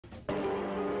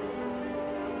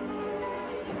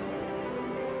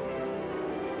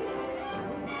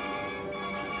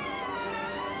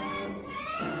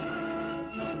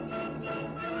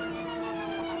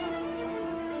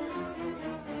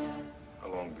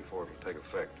take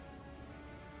effect.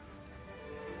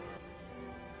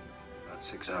 About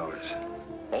 6 hours.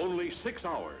 Only 6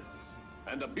 hours.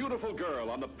 And a beautiful girl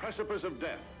on the precipice of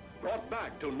death, brought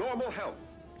back to normal health,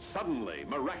 suddenly,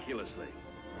 miraculously.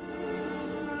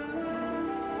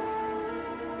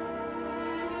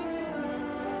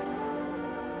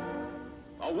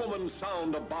 A woman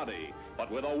sound of body,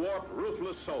 but with a warped,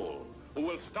 ruthless soul, who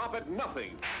will stop at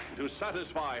nothing to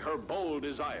satisfy her bold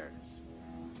desires.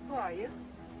 Who are you?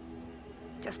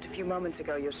 Just a few moments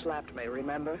ago, you slapped me,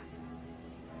 remember?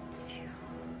 It's you.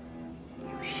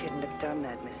 You shouldn't have done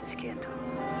that, Mrs. Kendall.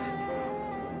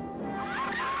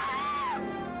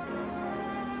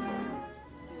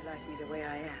 You like me the way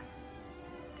I am,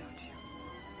 don't you?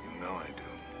 You know I do.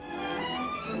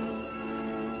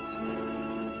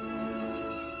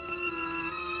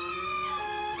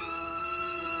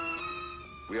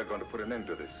 We are going to put an end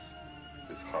to this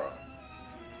horror.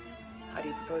 How do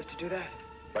you propose to do that?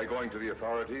 By going to the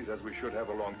authorities, as we should have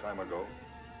a long time ago.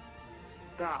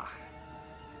 Ah,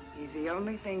 he's the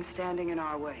only thing standing in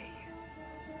our way.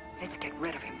 Let's get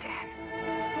rid of him,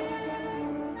 Dan.